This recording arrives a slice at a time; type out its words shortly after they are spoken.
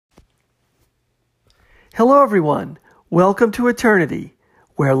Hello, everyone. Welcome to Eternity,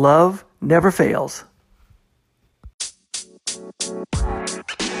 where love never fails.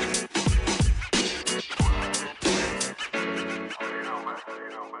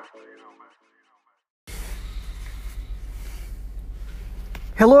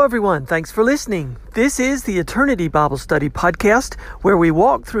 Hello, everyone. Thanks for listening. This is the Eternity Bible Study Podcast, where we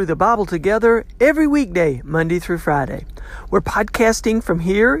walk through the Bible together every weekday, Monday through Friday. We're podcasting from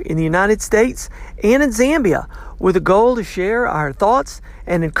here in the United States and in Zambia with a goal to share our thoughts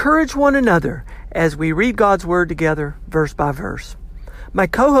and encourage one another as we read God's Word together, verse by verse. My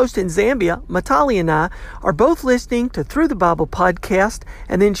co-host in Zambia, Matali, and I are both listening to Through the Bible podcast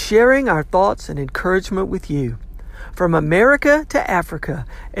and then sharing our thoughts and encouragement with you. From America to Africa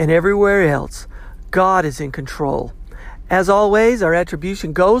and everywhere else, God is in control. As always, our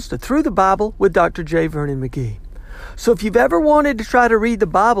attribution goes to Through the Bible with Dr. J. Vernon McGee. So if you've ever wanted to try to read the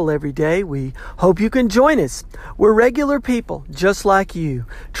Bible every day, we hope you can join us. We're regular people, just like you,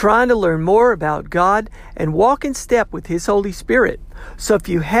 trying to learn more about God and walk in step with His Holy Spirit. So if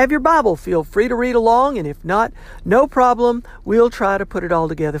you have your Bible, feel free to read along, and if not, no problem. We'll try to put it all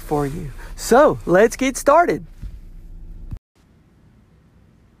together for you. So let's get started.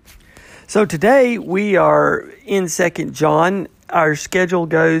 So today we are in 2 John. Our schedule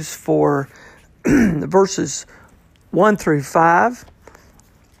goes for verses 1 through 5.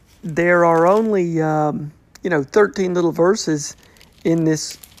 There are only 13 little verses in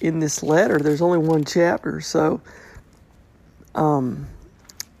this letter. There's only one chapter, so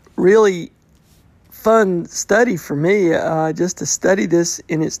really fun study for me just to study this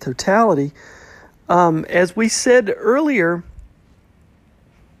in its totality. As we said earlier,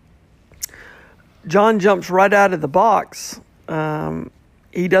 John jumps right out of the box.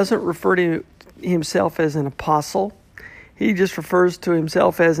 He doesn't refer to himself as an apostle. He just refers to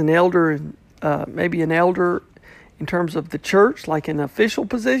himself as an elder, maybe an elder in terms of the church, like an official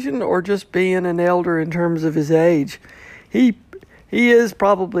position, or just being an elder in terms of his age. He is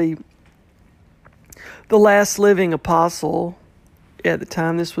probably the last living apostle at the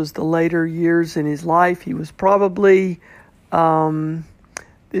time. This was the later years in his life. He was probably,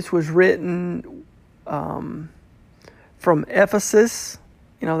 this was written from Ephesus.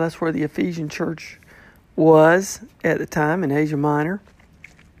 That's where the Ephesian church was at the time in Asia Minor.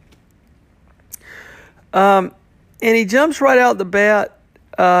 And he jumps right out the bat.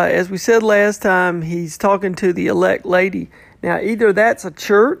 As we said last time, he's talking to the elect lady. Now, either that's a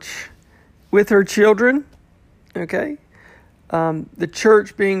church with her children, okay? The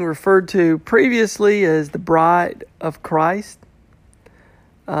church being referred to previously as the bride of Christ.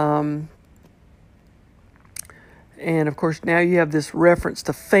 And of course, now you have this reference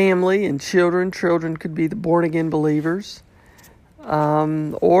to family and children. Children could be the born-again believers.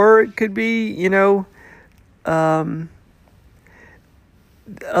 Or it could be,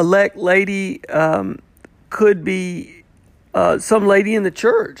 elect lady could be some lady in the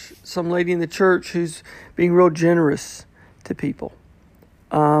church. Some lady in the church who's being real generous to people.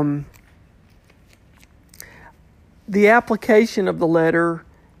 The application of the letter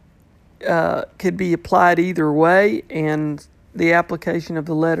could be applied either way, and the application of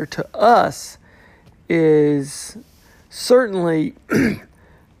the letter to us is certainly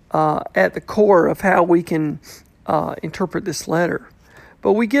at the core of how we can interpret this letter.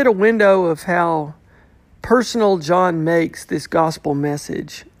 But we get a window of how personal John makes this gospel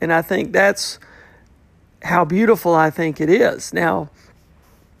message, and I think that's how beautiful I think it is. Now,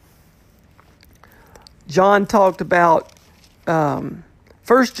 John talked about 1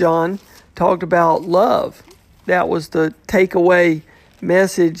 John talked about love. That was the takeaway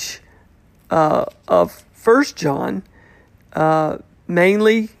message of 1 John.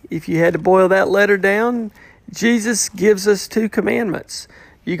 Mainly, if you had to boil that letter down, Jesus gives us 2 commandments.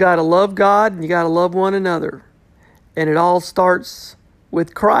 You got to love God and you got to love one another. And it all starts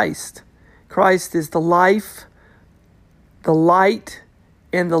with Christ. Christ is the life, the light,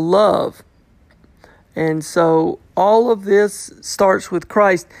 and the love. And so all of this starts with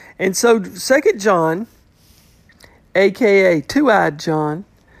Christ. And so 2 John, a.k.a. Two-Eyed John,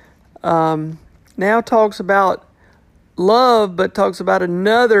 now talks about love, but talks about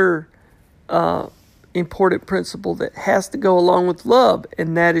another important principle that has to go along with love,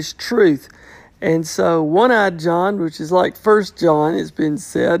 and that is truth. And so One-Eyed John, which is like 1 John, has been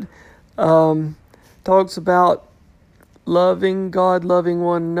said, talks about loving God, loving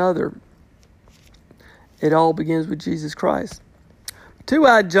one another. It all begins with Jesus Christ.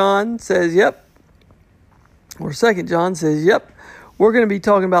 Two-Eyed John says, yep. Or 2 John says, yep. We're going to be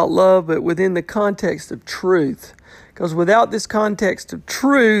talking about love, but within the context of truth. Because without this context of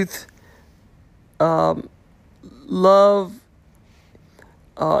truth, love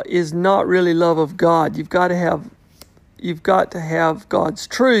is not really love of God. You've got to have God's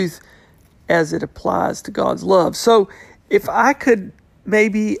truth as it applies to God's love. So if I could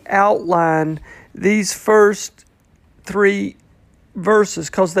maybe outline these first 3 verses,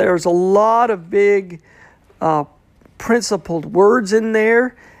 because there's a lot of big principled words in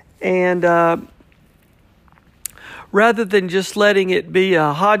there, and rather than just letting it be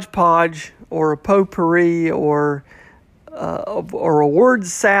a hodgepodge or a potpourri or a word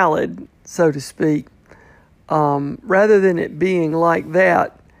salad, so to speak, rather than it being like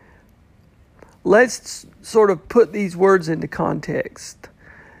that, let's sort of put these words into context.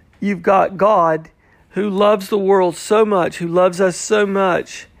 You've got God who loves the world so much, who loves us so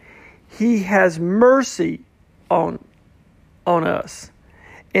much. He has mercy on us.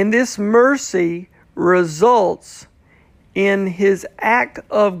 And this mercy results in His act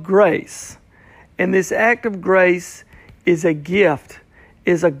of grace. And this act of grace is a gift,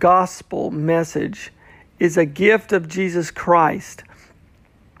 is a gospel message, is a gift of Jesus Christ.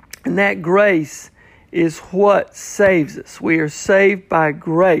 And that grace is what saves us. We are saved by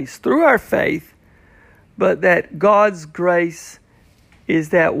grace through our faith, but that God's grace is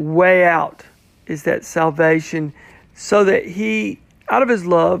that way out, is that salvation, so that He, out of His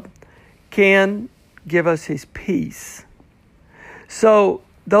love, can give us His peace. So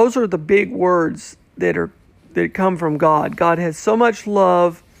those are the big words that come from God. God has so much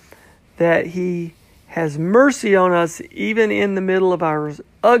love that He has mercy on us even in the middle of our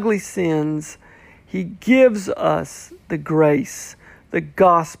ugly sins. He gives us the grace, the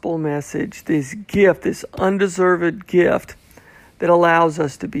gospel message, this gift, this undeserved gift that allows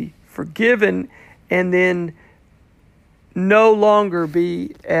us to be forgiven and then no longer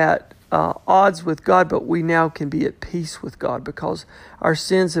be at odds with God, but we now can be at peace with God because our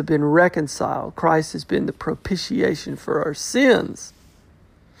sins have been reconciled. Christ has been the propitiation for our sins.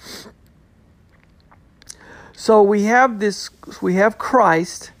 So we have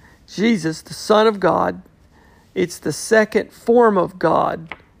Christ, Jesus, the Son of God. It's the second form of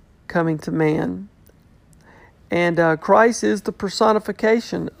God coming to man. And Christ is the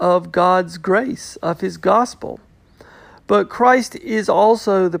personification of God's grace, of His gospel. But Christ is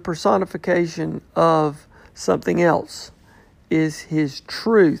also the personification of something else, is His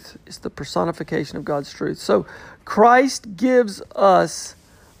truth. It's the personification of God's truth. So Christ gives us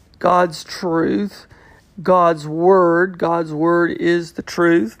God's truth, God's word. God's word is the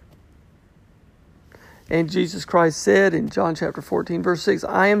truth. And Jesus Christ said in John chapter 14, verse 6,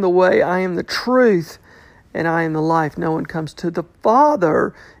 I am the way, I am the truth, and I am the life. No one comes to the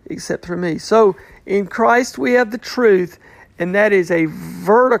Father except through me. So in Christ we have the truth, and that is a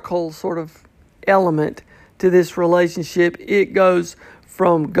vertical sort of element to this relationship. It goes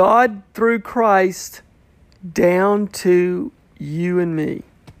from God through Christ down to you and me.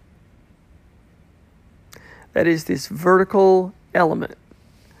 That is this vertical element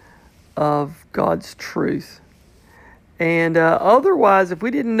of God's truth. And otherwise, if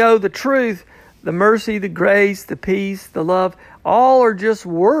we didn't know the truth, the mercy, the grace, the peace, the love, all are just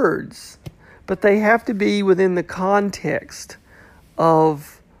words. But they have to be within the context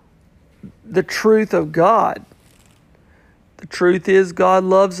of the truth of God. The truth is God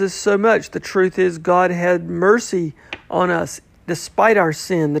loves us so much. The truth is God had mercy on us despite our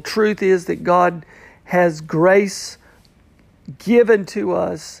sin. The truth is that God has grace given to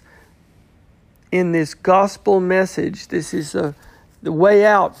us in this gospel message. This is the way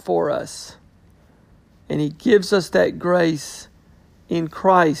out for us. And He gives us that grace in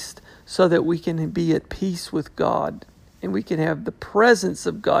Christ so that we can be at peace with God. And we can have the presence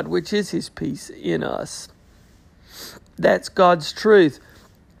of God, which is His peace in us. That's God's truth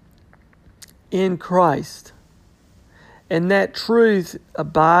in Christ. And that truth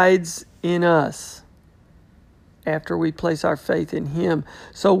abides in us after we place our faith in Him.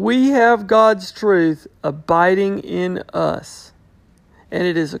 So we have God's truth abiding in us. And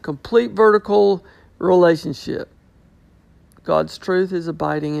it is a complete vertical relationship. God's truth is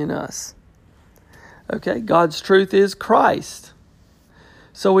abiding in us. Okay, God's truth is Christ.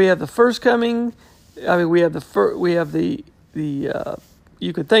 So we have the first coming. We have the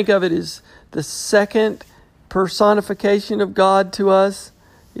you could think of it as the second personification of God to us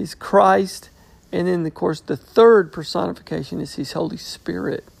is Christ. And then, of course, the third personification is His Holy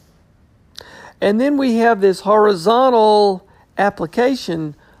Spirit. And then we have this horizontal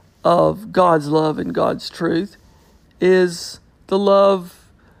application of God's love and God's truth is the love,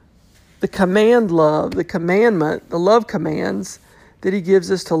 the commandment, the love commands that He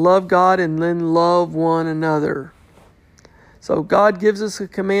gives us to love God and then love one another. So God gives us a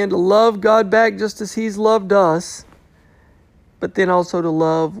command to love God back just as He's loved us, but then also to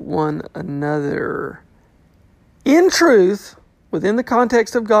love one another in truth, within the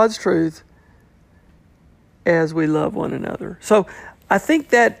context of God's truth, as we love one another. So I think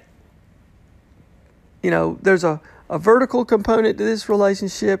that, there's a vertical component to this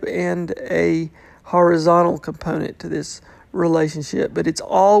relationship and a horizontal component to this relationship, but it's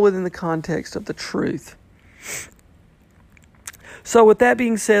all within the context of the truth. So with that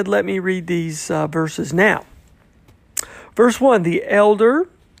being said, let me read these verses now. Verse 1, the elder,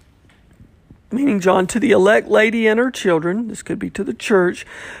 meaning John, to the elect lady and her children, this could be to the church,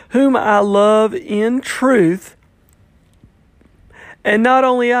 whom I love in truth, and not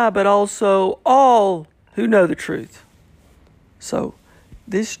only I, but also all who know the truth. So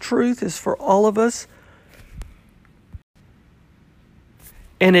this truth is for all of us,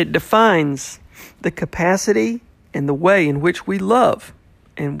 and it defines the capacity and the way in which we love,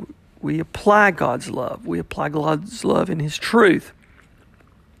 and we apply God's love. We apply God's love in His truth.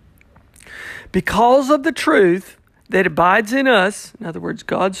 Because of the truth that abides in us, in other words,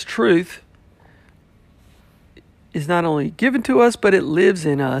 God's truth is not only given to us, but it lives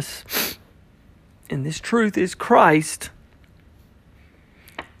in us. And this truth is Christ.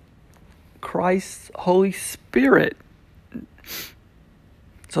 Christ's Holy Spirit.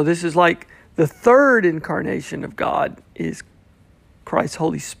 So this is like the third incarnation of God is Christ's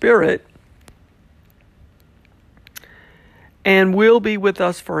Holy Spirit, and will be with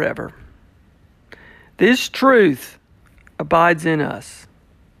us forever. This truth abides in us.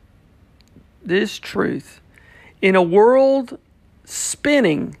 This truth. In a world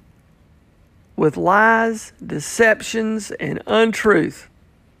spinning with lies, deceptions, and untruth,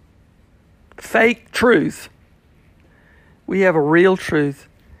 fake truth, we have a real truth.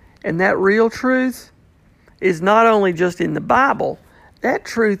 And that real truth is not only just in the Bible, that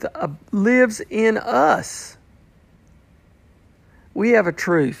truth lives in us. We have a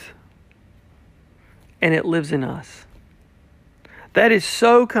truth, and it lives in us. That is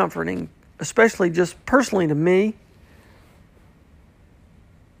so comforting, especially just personally to me,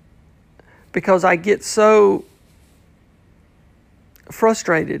 because I get so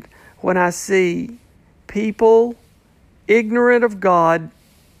frustrated when I see people ignorant of God,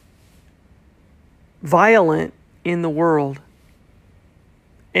 violent in the world,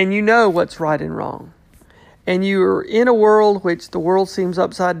 and you know what's right and wrong, and you're in a world which the world seems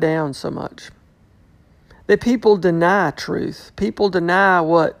upside down so much that people deny truth. People deny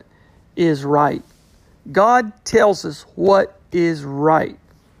what is right. God tells us what is right.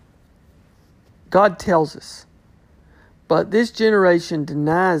 God tells us. But this generation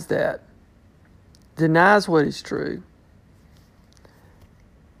denies that, denies what is true.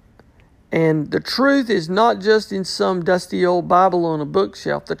 And the truth is not just in some dusty old Bible on a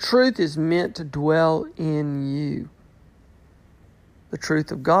bookshelf. The truth is meant to dwell in you. The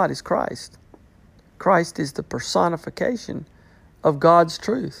truth of God is Christ. Christ is the personification of God's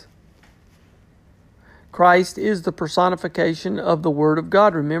truth. Christ is the personification of the Word of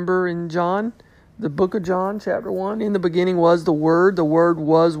God. Remember in John, the book of John, chapter 1, in the beginning was the Word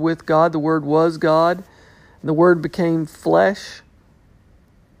was with God, the Word was God, and the Word became flesh.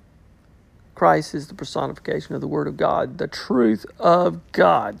 Christ is the personification of the Word of God, the truth of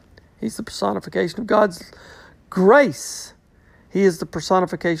God. He's the personification of God's grace. He is the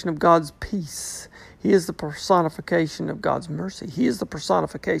personification of God's peace. He is the personification of God's mercy. He is the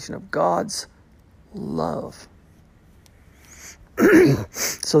personification of God's love.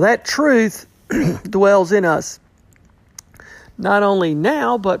 So that truth dwells in us, not only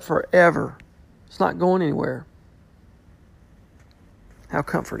now, but forever. It's not going anywhere. How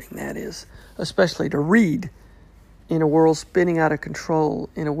comforting that is, especially to read in a world spinning out of control,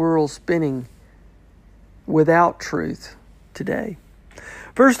 in a world spinning without truth today.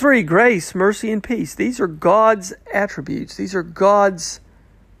 Verse 3, grace, mercy, and peace. These are God's attributes. These are God's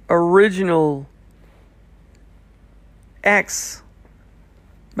original acts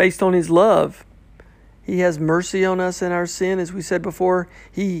based on His love. He has mercy on us in our sin. As we said before,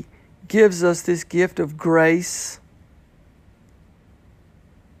 He gives us this gift of grace,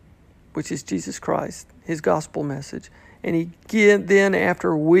 which is Jesus Christ, His gospel message. And He then,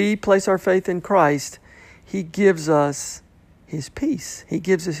 after we place our faith in Christ, He gives us His peace. He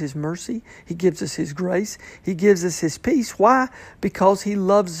gives us His mercy. He gives us His grace. He gives us His peace. Why? Because He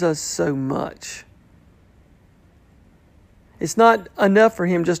loves us so much. It's not enough for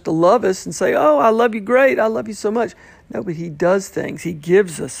Him just to love us and say, oh, I love you great. I love you so much. No, but He does things. He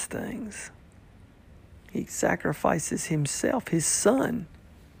gives us things. He sacrifices Himself, His Son.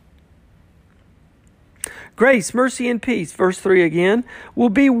 Grace, mercy, and peace, verse 3 again, will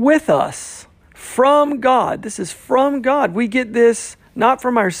be with us from God. This is from God. We get this not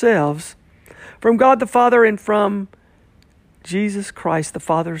from ourselves, from God the Father and from Jesus Christ, the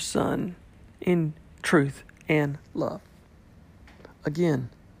Father's Son, in truth and love. Again,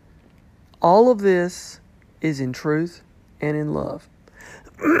 all of this is in truth and in love.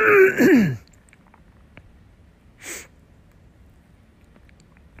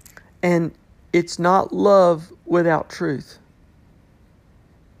 And it's not love without truth.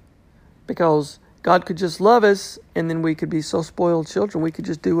 Because God could just love us and then we could be so spoiled children we could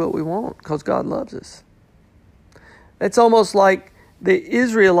just do what we want because God loves us. It's almost like the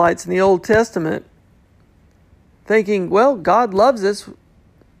Israelites in the Old Testament thinking, well, God loves us.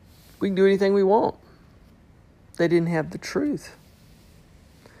 We can do anything we want. They didn't have the truth.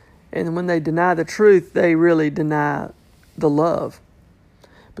 And when they deny the truth, they really deny the love.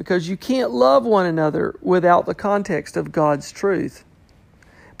 Because you can't love one another without the context of God's truth.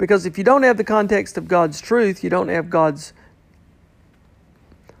 Because if you don't have the context of God's truth, you don't have God's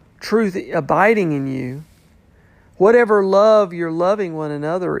truth abiding in you. Whatever love you're loving one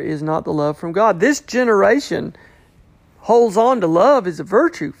another is not the love from God. This generation holds on to love as a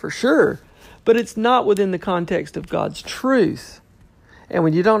virtue, for sure. But it's not within the context of God's truth. And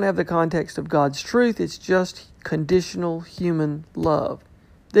when you don't have the context of God's truth, it's just conditional human love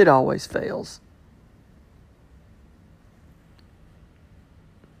that always fails.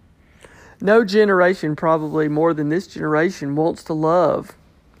 No generation, probably more than this generation, wants to love.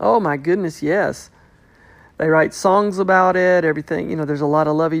 Oh my goodness, yes. They write songs about it, everything. There's a lot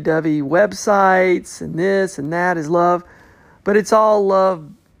of lovey-dovey websites, and this and that is love. But it's all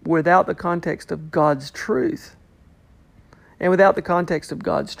love without the context of God's truth. And without the context of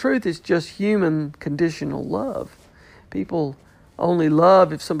God's truth, it's just human conditional love. People only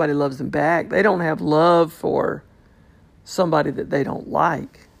love if somebody loves them back. They don't have love for somebody that they don't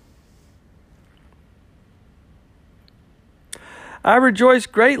like. I rejoice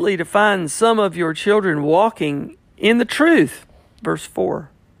greatly to find some of your children walking in the truth. Verse 4.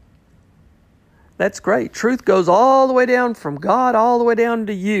 That's great. Truth goes all the way down from God, all the way down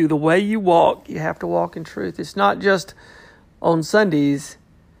to you. The way you walk, you have to walk in truth. It's not just on Sundays.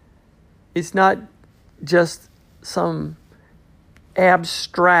 It's not just some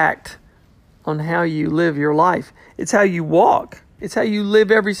abstract on how you live your life. It's how you walk. It's how you live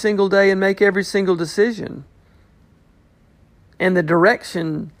every single day and make every single decision. And the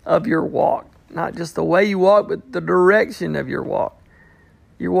direction of your walk. Not just the way you walk, but the direction of your walk.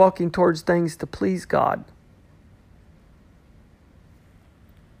 You're walking towards things to please God.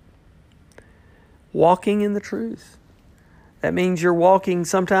 Walking in the truth. That means you're walking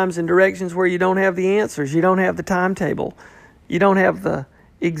sometimes in directions where you don't have the answers. You don't have the timetable. You don't have the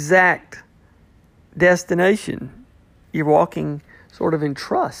exact destination. You're walking sort of in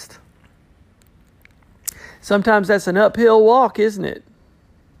trust. Sometimes that's an uphill walk, isn't it?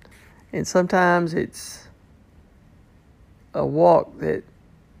 And sometimes it's a walk that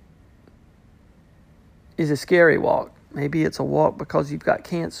is a scary walk. Maybe it's a walk because you've got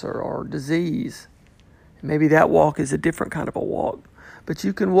cancer or disease. Maybe that walk is a different kind of a walk. But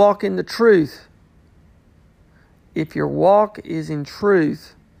you can walk in the truth. If your walk is in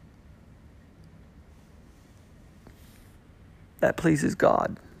truth, that pleases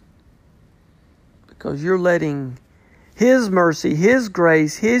God. Because you're letting His mercy, His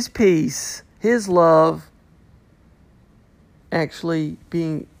grace, His peace, His love actually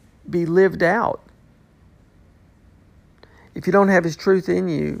be lived out. If you don't have His truth in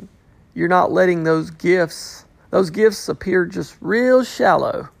you, you're not letting those gifts appear just real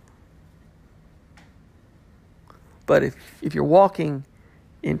shallow. But if you're walking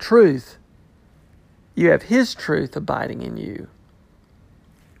in truth, you have His truth abiding in you.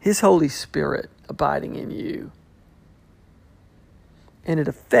 His Holy Spirit abiding in you. And it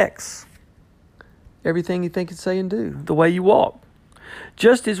affects everything you think and say and do, the way you walk.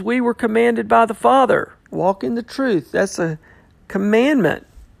 Just as we were commanded by the Father, walk in the truth. That's a commandment.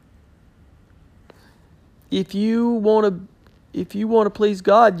 If you want to please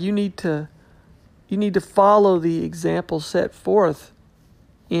God, you need to follow the example set forth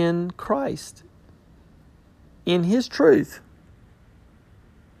in Christ, in His truth.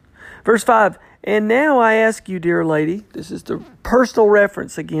 Verse 5, and now I ask you, dear lady, this is the personal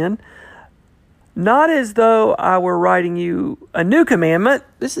reference again, not as though I were writing you a new commandment.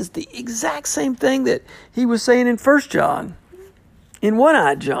 This is the exact same thing that he was saying in 1 John, in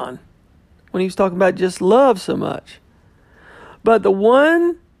One-Eyed John, when he was talking about just love so much. But the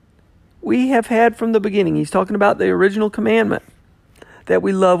one we have had from the beginning, he's talking about the original commandment, that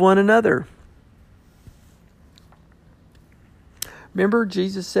we love one another. Remember,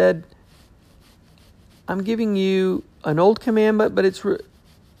 Jesus said, I'm giving you an old commandment, but it's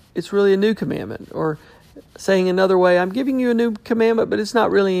really a new commandment. Or saying another way, I'm giving you a new commandment, but it's not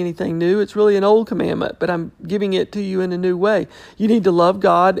really anything new. It's really an old commandment, but I'm giving it to you in a new way. You need to love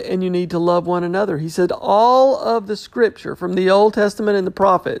God and you need to love one another. He said all of the scripture from the Old Testament and the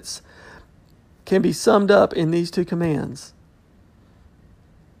prophets can be summed up in these two commands.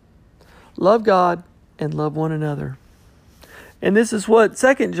 Love God and love one another. And this is what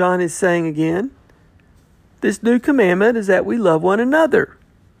 2 John is saying again. This new commandment is that we love one another.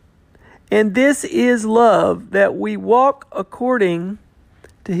 And this is love, that we walk according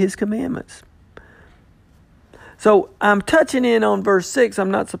to His commandments. So I'm touching in on verse 6. I'm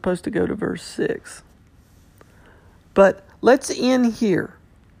not supposed to go to verse 6. But let's end here.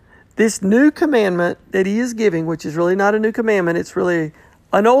 This new commandment that He is giving, which is really not a new commandment, it's really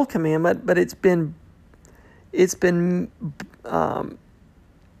an old commandment, but it's been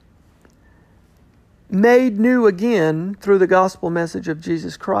made new again through the gospel message of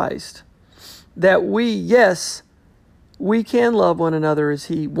Jesus Christ. That we can love one another as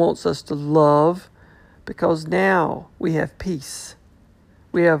He wants us to love, because now we have peace.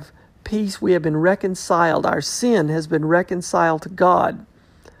 We have peace. We have been reconciled. Our sin has been reconciled to God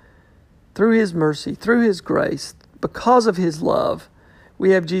through His mercy, through His grace, because of His love.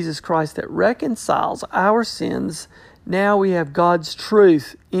 We have Jesus Christ that reconciles our sins. Now we have God's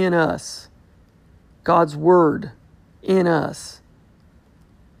truth in us, God's Word in us.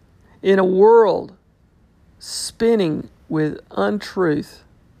 In a world spinning with untruth,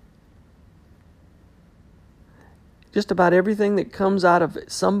 just about everything that comes out of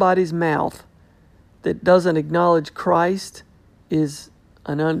somebody's mouth that doesn't acknowledge Christ is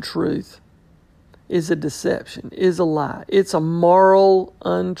an untruth, is a deception, is a lie. It's a moral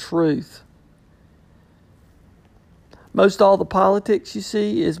untruth. Most all the politics you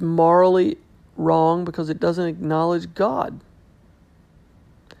see is morally wrong because it doesn't acknowledge God.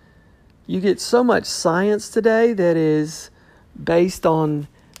 You get so much science today that is based on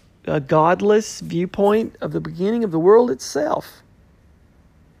a godless viewpoint of the beginning of the world itself.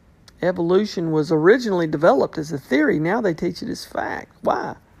 Evolution was originally developed as a theory. Now they teach it as fact.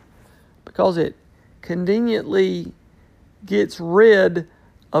 Why? Because it conveniently gets rid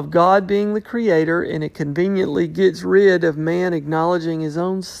of God being the creator, and it conveniently gets rid of man acknowledging his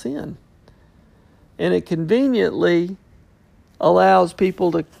own sin. And it conveniently allows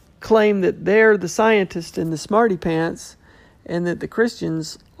people to claim that they're the scientists and the smarty pants, and that the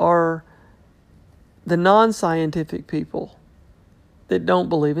Christians are the non-scientific people that don't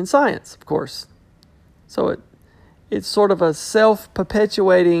believe in science, of course. So it's sort of a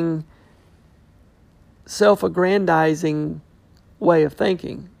self-perpetuating, self-aggrandizing way of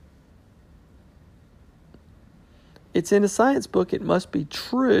thinking. It's in a science book, it must be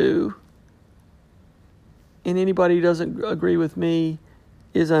true, and anybody who doesn't agree with me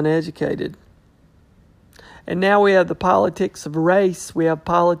is uneducated. And now we have the politics of race. We have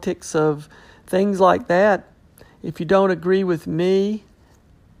politics of things like that. If you don't agree with me,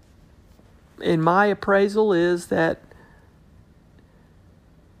 and my appraisal is that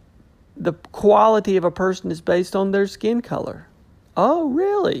the quality of a person is based on their skin color. Oh,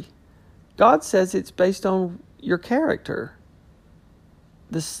 really? God says it's based on your character.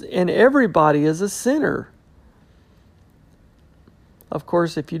 And everybody is a sinner. Of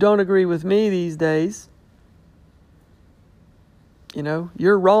course, if you don't agree with me these days,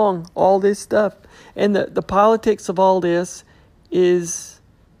 you're wrong, all this stuff. And the politics of all this is,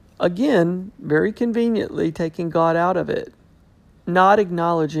 again, very conveniently taking God out of it. Not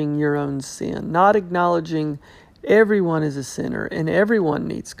acknowledging your own sin. Not acknowledging everyone is a sinner and everyone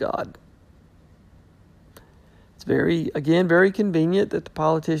needs God. It's very convenient that the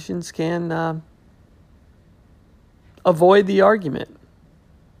politicians can avoid the argument.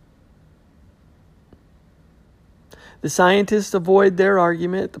 The scientists avoid their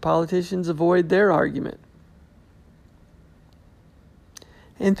argument. The politicians avoid their argument.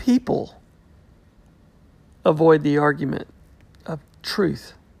 And people avoid the argument of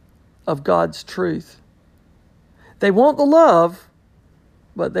truth, of God's truth. They want the love,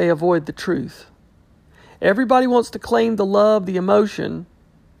 but they avoid the truth. Everybody wants to claim the love, the emotion,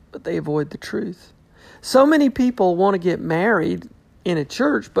 but they avoid the truth. So many people want to get married in a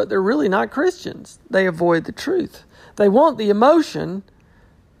church, but they're really not Christians. They avoid the truth. They want the emotion,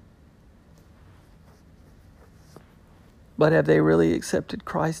 but have they really accepted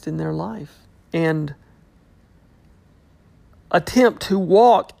Christ in their life and attempt to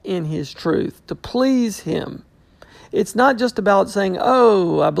walk in His truth, to please Him? It's not just about saying,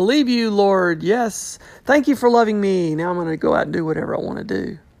 oh, I believe you, Lord. Yes. Thank you for loving me. Now I'm going to go out and do whatever I want to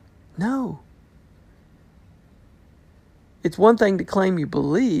do. No. It's one thing to claim you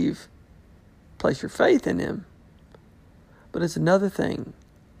believe, place your faith in Him. But it's another thing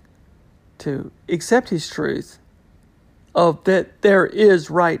to accept His truth of that there is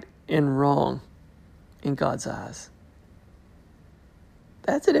right and wrong in God's eyes.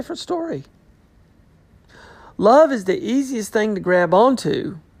 That's a different story. Love is the easiest thing to grab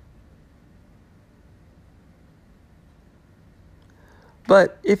onto.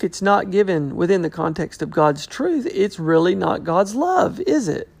 But if it's not given within the context of God's truth, it's really not God's love, is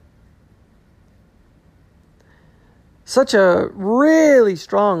it? Such a really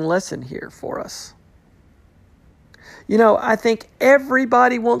strong lesson here for us. You know, I think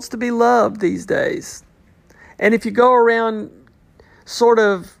everybody wants to be loved these days. And if you go around sort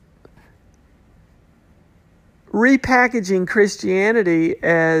of repackaging Christianity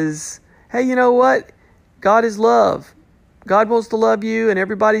as, hey, you know what? God is love. God wants to love you and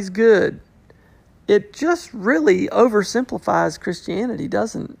everybody's good. It just really oversimplifies Christianity,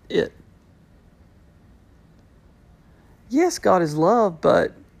 doesn't it? Yes, God is love,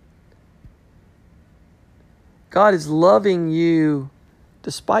 but God is loving you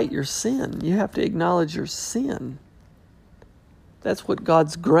despite your sin. You have to acknowledge your sin. That's what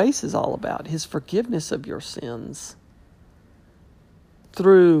God's grace is all about, His forgiveness of your sins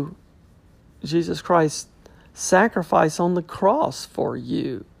through Jesus Christ's sacrifice on the cross for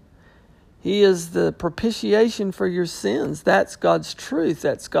you. He is the propitiation for your sins. That's God's truth.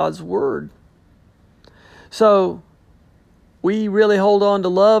 That's God's word. So we really hold on to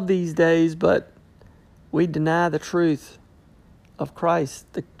love these days, but we deny the truth of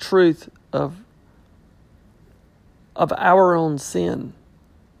Christ, the truth of our own sin,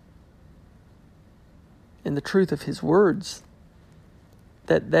 and the truth of His words,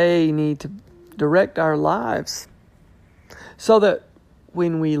 that they need to direct our lives, so that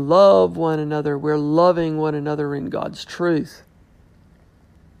when we love one another, we're loving one another in God's truth.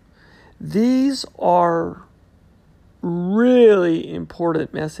 These are really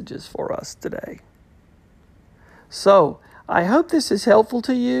important messages for us today. So, I hope this is helpful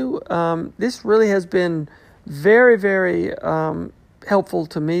to you. This really has been very, very helpful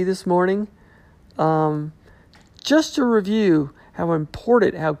to me this morning. Just to review how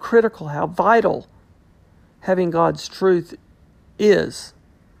important, how critical, how vital having God's truth is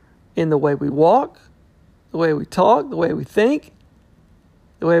in the way we walk, the way we talk, the way we think,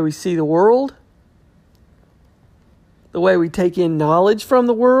 the way we see the world, the way we take in knowledge from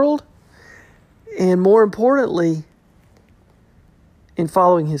the world, and more importantly, in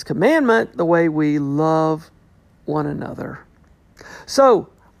following His commandment, the way we love one another. So,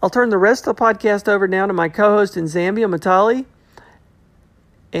 I'll turn the rest of the podcast over now to my co-host in Zambia, Matali.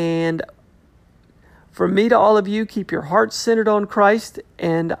 And from me to all of you, keep your hearts centered on Christ,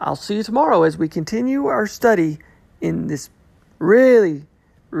 and I'll see you tomorrow as we continue our study in this really,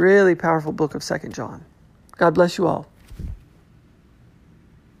 really powerful book of 2 John. God bless you all.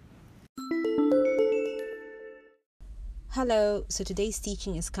 Hello, so today's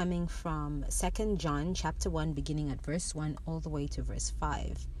teaching is coming from 2 John chapter 1, beginning at verse 1 all the way to verse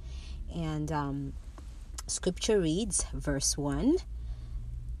 5. And scripture reads, verse 1,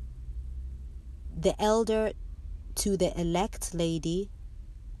 "The elder to the elect lady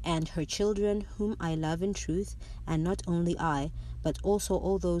and her children whom I love in truth, and not only I, but also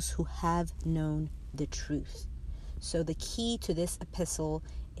all those who have known the truth." So the key to this epistle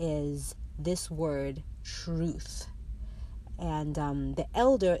is this word, truth. And the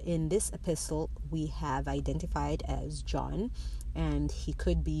elder in this epistle we have identified as John, and he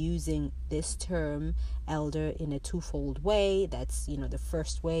could be using this term elder in a twofold way. That's, the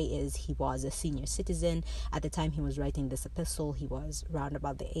first way is he was a senior citizen. At the time he was writing this epistle, he was around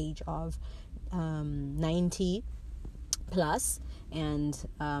about the age of 90 plus. And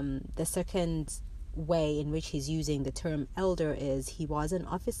the second way in which he's using the term elder is he was an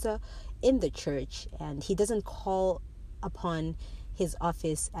officer in the church, and he doesn't call upon his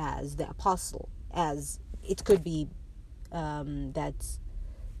office as the apostle, as it could be that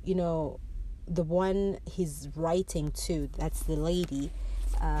the one he's writing to, that's the lady,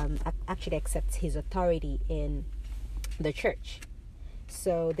 actually accepts his authority in the church.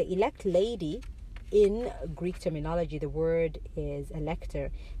 So the elect lady, in Greek terminology, the word is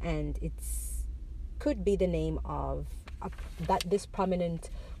elector, and it's could be the name of this prominent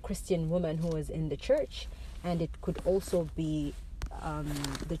Christian woman who was in the church. And it could also be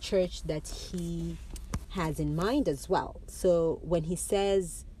the church that he has in mind as well. So when he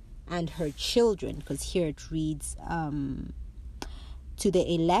says, and her children, because here it reads, to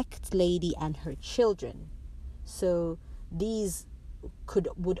the elect lady and her children. So these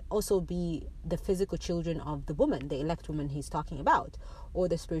would also be the physical children of the woman, the elect woman he's talking about, or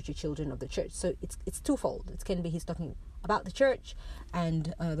the spiritual children of the church. So it's twofold. It can be he's talking about the church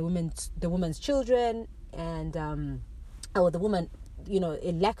and the woman's children, and the woman,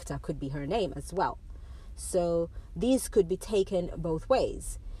 Electa could be her name as well. So these could be taken both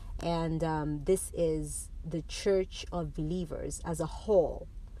ways, and this is the church of believers as a whole.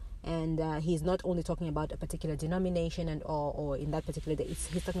 And he's not only talking about a particular denomination or in that particular day.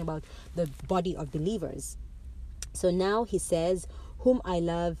 He's talking about the body of believers. So now he says, whom I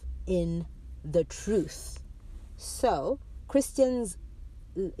love in the truth. So Christian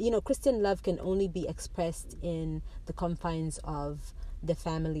love can only be expressed in the confines of the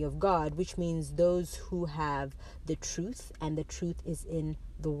family of God, which means those who have the truth, and the truth is in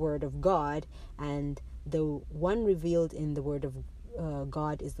the Word of God, and the one revealed in the Word of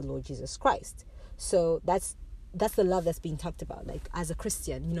God is the Lord Jesus Christ. So that's the love that's being talked about. Like, as a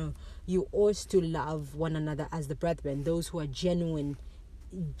Christian, you ought to love one another as the brethren, those who are genuine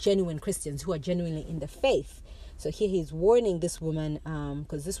Christians, who are genuinely in the faith. So here he's warning this woman,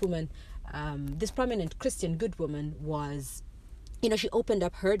 because this woman, this prominent Christian good woman was, she opened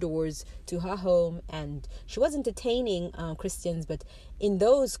up her doors to her home, and she was entertaining Christians, but in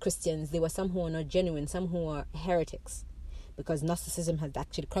those Christians, there were some who were not genuine, some who were heretics, because Gnosticism had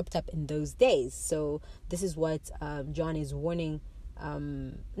actually cropped up in those days. So this is what John is warning,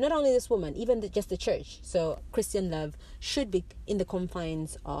 not only this woman, even just the church. So Christian love should be in the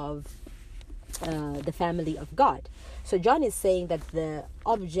confines of the family of God. So John is saying that the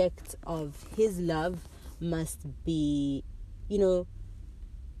object of his love must be, to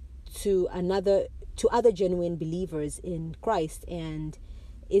other genuine believers in Christ, and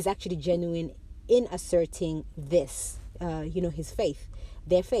is actually genuine in asserting this, his faith,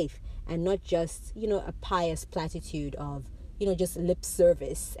 their faith, and not just, a pious platitude of, just lip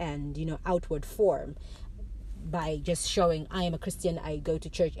service and, outward form, by just showing, I am a Christian, I go to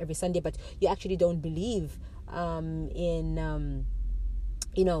church every Sunday, but you actually don't believe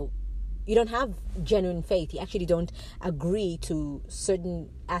you don't have genuine faith. You actually don't agree to certain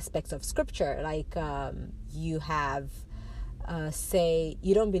aspects of Scripture, like you have,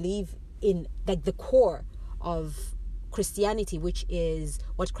 you don't believe in like the core of Christianity, which is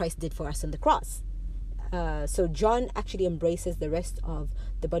what Christ did for us on the cross. So John actually embraces the rest of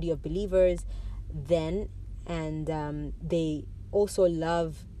the body of believers then, and they also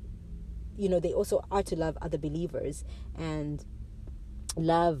love, they also are to love other believers, and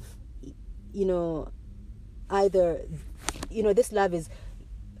love, either, this love is,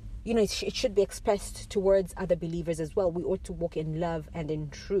 it should be expressed towards other believers as well. We ought to walk in love and in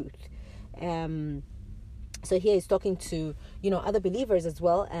truth. So here he's talking to, other believers as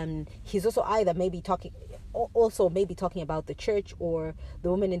well, and he's also either maybe talking about the church or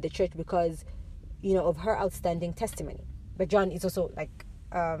the woman in the church because, of her outstanding testimony. But John is also like,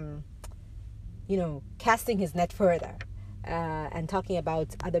 casting his net further, and talking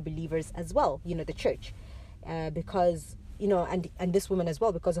about other believers as well, the church, because, and this woman as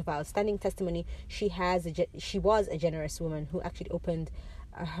well, because of her outstanding testimony, she was a generous woman who actually opened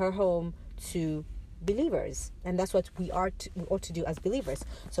her home to believers, and that's what we ought to do as believers.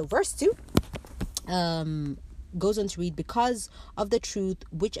 So verse 2 goes on to read, because of the truth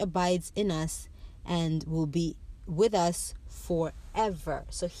which abides in us and will be with us forever.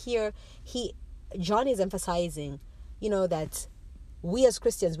 So here John is emphasizing, that we as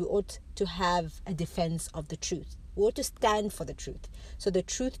Christians, we ought to have a defense of the truth. We ought to stand for the truth. So the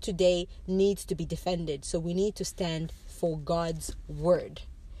truth today needs to be defended. So we need to stand for God's word.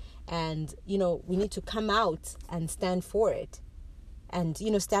 And, we need to come out and stand for it. And,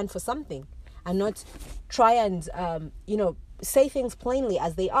 stand for something. And not try and, say things plainly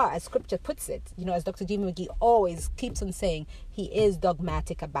as they are, as Scripture puts it. As Dr. G. McGee always keeps on saying, he is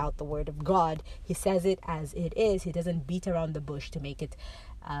dogmatic about the Word of God. He says it as it is. He doesn't beat around the bush to make it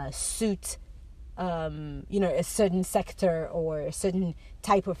suit, a certain sector or a certain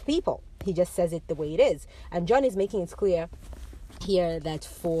type of people. He just says it the way it is. And John is making it clear here that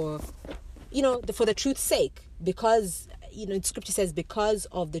for the truth's sake, because, Scripture says, because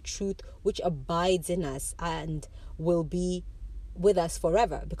of the truth which abides in us and will be with us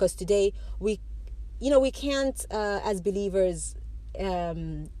forever. Because today we can't, as believers, we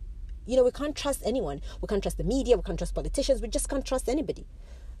can't trust anyone. We can't trust the media. We can't trust politicians. We just can't trust anybody.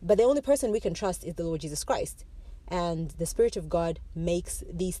 But the only person we can trust is the Lord Jesus Christ. And the Spirit of God makes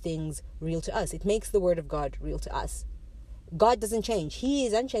these things real to us. It makes the Word of God real to us. God doesn't change. He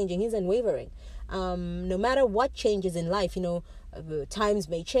is unchanging. He's unwavering. No matter what changes in life, times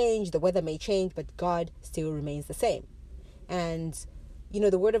may change, the weather may change, but God still remains the same. And,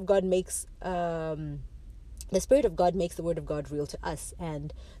 the Word of God makes, the Spirit of God makes the Word of God real to us,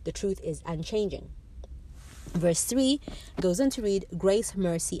 and the truth is unchanging. Verse 3 goes on to read, grace,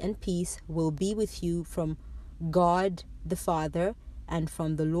 mercy, and peace will be with you from God the Father and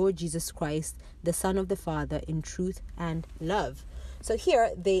from the Lord Jesus Christ, the Son of the Father, in truth and love. So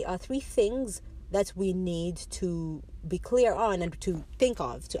here, there are three things that we need to be clear on and to think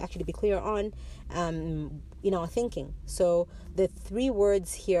of, to actually be clear on in our thinking. So the three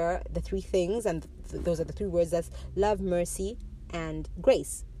words here, the three things, and those are the three words, that's love, mercy, and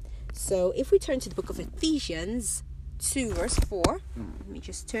grace. So if we turn to the book of Ephesians 2, verse 4, let me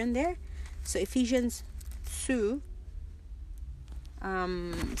just turn there. So Ephesians 2,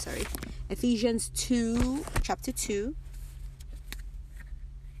 Ephesians 2, chapter 2,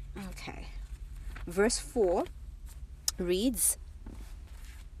 okay, verse 4 reads,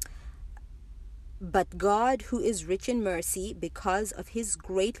 but God, who is rich in mercy, because of his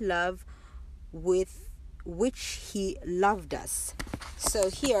great love with which he loved us.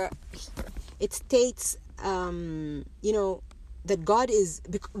 So here it states, that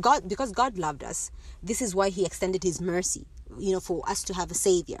because God loved us, this is why he extended his mercy, for us to have a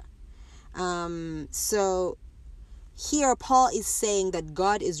savior. So here Paul is saying that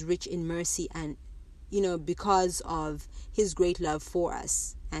God is rich in mercy and, because of his great love for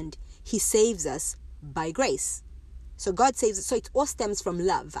us, and he saves us by grace. So God saves us. So it all stems from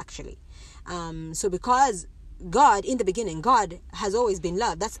love, actually. So because God, in the beginning, God has always been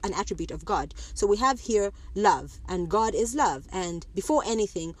love. That's an attribute of God. So we have here love, and God is love. And before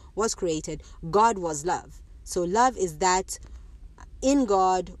anything was created, God was love. So love is that in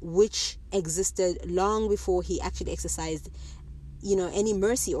God which existed long before he actually exercised, any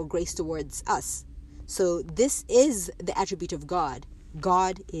mercy or grace towards us. So this is the attribute of God.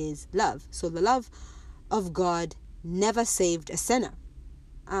 God is love. So the love of God never saved a sinner.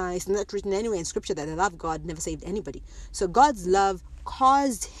 It's not written anywhere in scripture that the love of God never saved anybody. So God's love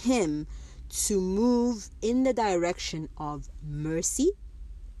caused him to move in the direction of mercy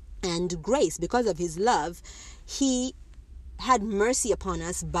and grace. Because of his love, he had mercy upon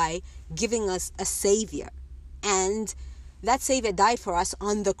us by giving us a savior. And that savior died for us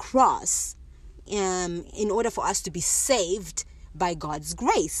on the cross in order for us to be saved by God's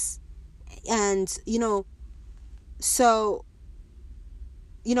grace. And,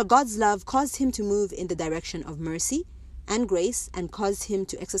 God's love caused him to move in the direction of mercy and grace, and caused him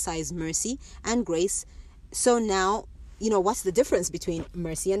to exercise mercy and grace. So now, what's the difference between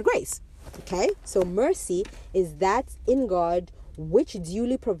mercy and grace? Okay, so mercy is that in God which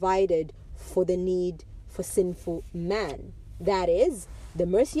duly provided for the need for sinful man. That is, the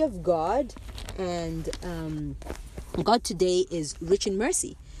mercy of God, and God today is rich in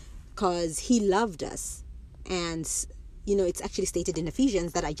mercy because he loved us. And it's actually stated in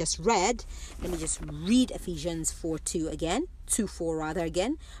Ephesians that I just read. Let me just read Ephesians 4:2 again. 2:4 rather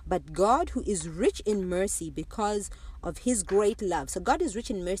again. But God, who is rich in mercy because of his great love. So God is rich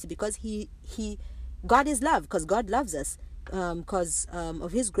in mercy because God is love, because God loves us. Because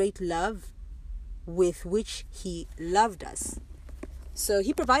of his great love with which he loved us. So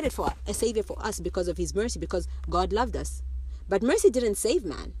he provided for a savior for us because of his mercy, because God loved us. But mercy didn't save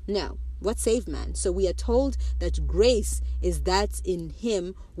man. No. What saved man? So we are told that grace is that in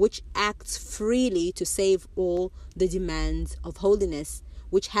him which acts freely to save all the demands of holiness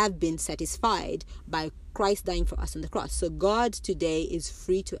which have been satisfied by Christ dying for us on the cross. So God today is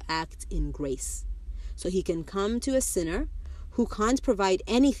free to act in grace. So he can come to a sinner who can't provide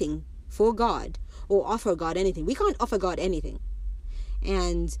anything for God or offer God anything. We can't offer God anything.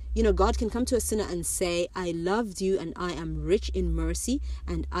 And, God can come to a sinner and say, I loved you and I am rich in mercy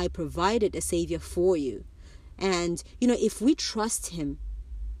and I provided a savior for you. And, if we trust him,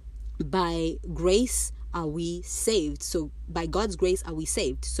 by grace are we saved. So by God's grace are we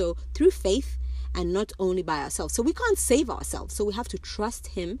saved. So through faith, and not only by ourselves. So we can't save ourselves. So we have to trust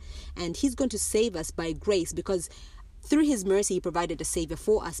him, and he's going to save us by grace, because through his mercy he provided a savior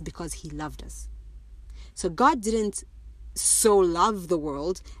for us because he loved us. So God didn't so love the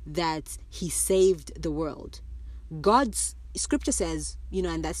world that he saved the world. God's scripture says,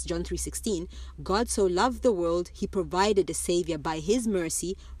 and that's John 3:16, God so loved the world, he provided a savior by his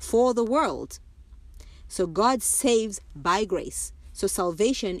mercy for the world. So God saves by grace. So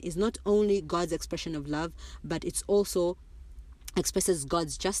salvation is not only God's expression of love, but it's also expresses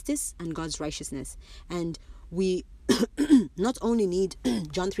God's justice and God's righteousness. And we not only need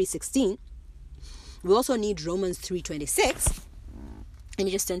John 3:16, We also need Romans 3:26. And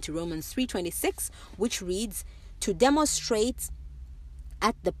you just turn to Romans 3:26, which reads, to demonstrate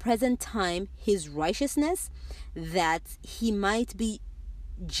at the present time his righteousness, that he might be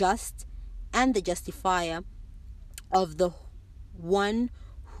just and the justifier of the one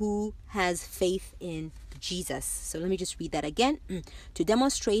who has faith in Jesus. So let me just read that again. To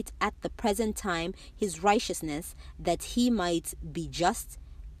demonstrate at the present time his righteousness, that he might be just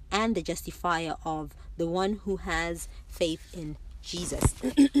and the justifier of the one who has faith in Jesus.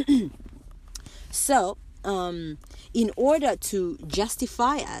 So, in order to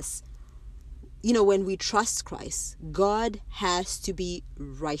justify us, when we trust Christ, God has to be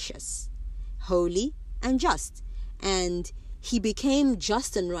righteous, holy, and just. And he became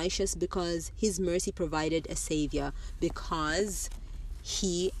just and righteous because his mercy provided a savior, because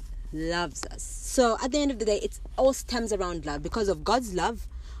he loves us. So at the end of the day, it all stems around love. Because of God's love,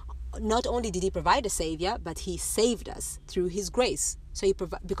 not only did he provide a savior, but he saved us through his grace. So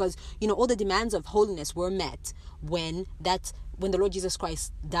because all the demands of holiness were met when the Lord Jesus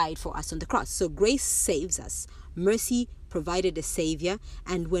Christ died for us on the cross. So grace saves us, mercy provided a savior,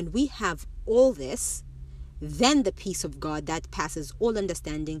 and when we have all this, then the peace of God that passes all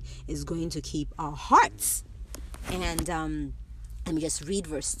understanding is going to keep our hearts. And let me just read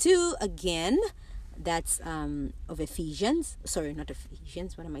verse 2 again. That's of Ephesians. Sorry, not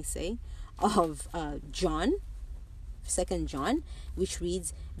Ephesians. What am I saying? Of John, 2 John, which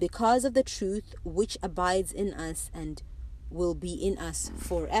reads, because of the truth which abides in us and will be in us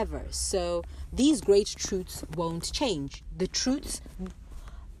forever. So these great truths won't change. The truths,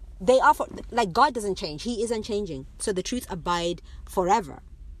 they are like God doesn't change. He is unchanging. So the truths abide forever.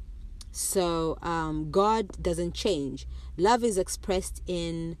 So God doesn't change. Love is expressed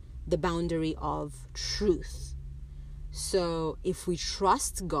in the boundary of truth. So if we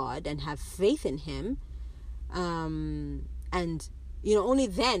trust God and have faith in him, and only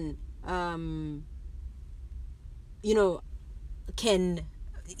then can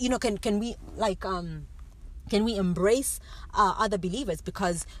we embrace other believers,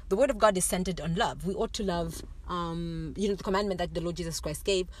 because the word of God is centered on love. We ought to love the commandment that the Lord Jesus Christ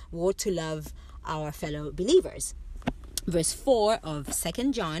gave. We ought to love our fellow believers. Verse 4 of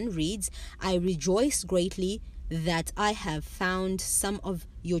 2 John reads, I rejoice greatly that I have found some of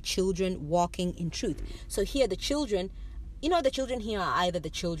your children walking in truth. So here the children, the children here are either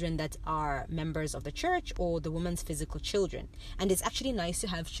the children that are members of the church or the woman's physical children. And it's actually nice to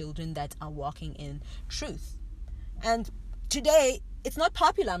have children that are walking in truth. And today, it's not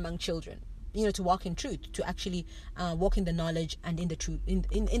popular among children, to walk in truth, to actually walk in the knowledge and in the truth,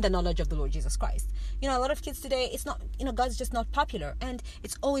 in the knowledge of the Lord Jesus Christ. A lot of kids today, it's not, God's just not popular. And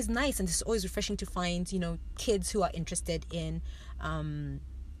it's always nice and it's always refreshing to find, kids who are interested in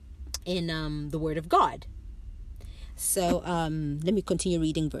the Word of God. So let me continue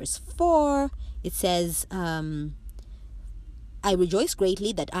reading verse 4. It says, I rejoice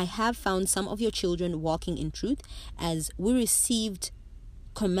greatly that I have found some of your children walking in truth, as we received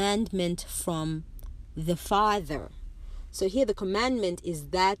commandment from the Father. So here the commandment is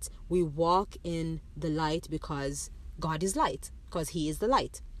that we walk in the light, because God is light, because he is the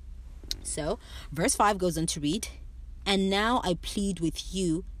light. So verse 5 goes on to read, and now I plead with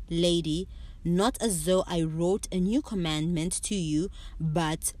you, lady, not as though I wrote a new commandment to you,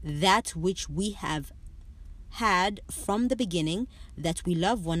 but that which we have had from the beginning, that we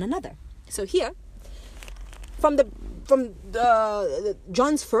love one another. So here, from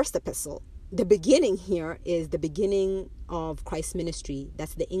John's first epistle, the beginning here is the beginning of Christ's ministry.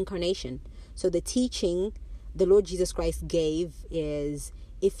 That's the incarnation. So the teaching the Lord Jesus Christ gave is,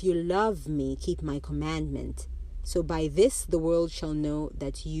 if you love me, keep my commandment. So by this, the world shall know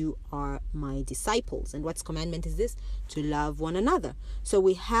that you are my disciples. And what's commandment is this? To love one another. So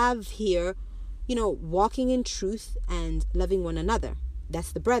we have here, walking in truth and loving one another.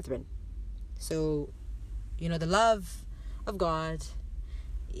 That's the brethren. So, the love of God,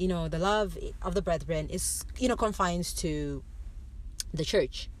 the love of the brethren is, confines to the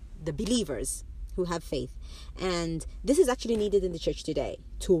church, the believers who have faith. And this is actually needed in the church today,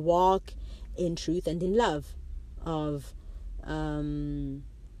 to walk in truth and in love of, the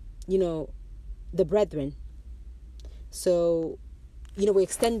brethren. So, we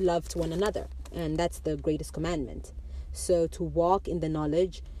extend love to one another, and that's the greatest commandment. So to walk in the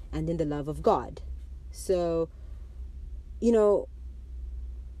knowledge and in the love of God. So,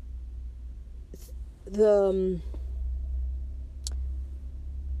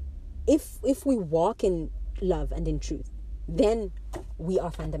 if we walk in love and in truth, then we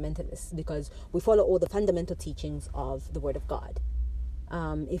are fundamentalists, because we follow all the fundamental teachings of the Word of God.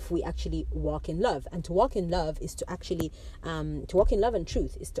 if we actually walk in love. And to walk in love is to actually, to walk in love and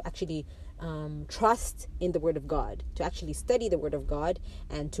truth is to actually trust in the Word of God, to actually study the Word of God,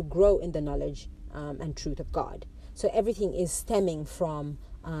 and to grow in the knowledge and truth of God. So everything is stemming from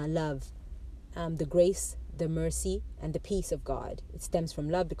love, the grace, the mercy, and the peace of God. It stems from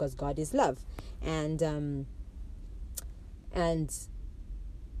love because God is love. And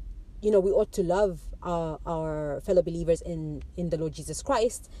we ought to love our fellow believers in the Lord Jesus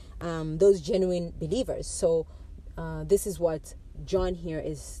Christ, those genuine believers. So this is what John here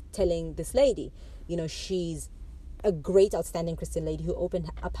is telling this lady. She's a great, outstanding Christian lady who opened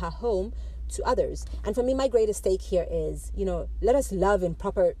up her home to others. And for me, my greatest stake here is, let us love in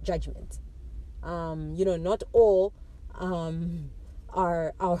proper judgment. Not all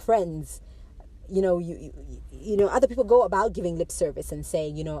are our friends. Other people go about giving lip service and say,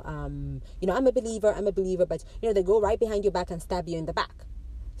 I'm a believer, but, they go right behind your back and stab you in the back.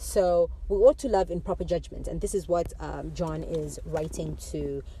 So we ought to love in proper judgment. And this is what John is writing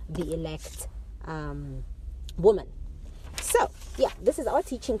to the elect woman. So, this is our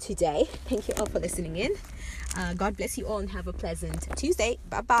teaching today. Thank you all for listening in. God bless you all and have a pleasant Tuesday.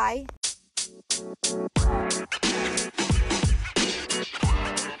 Bye-bye.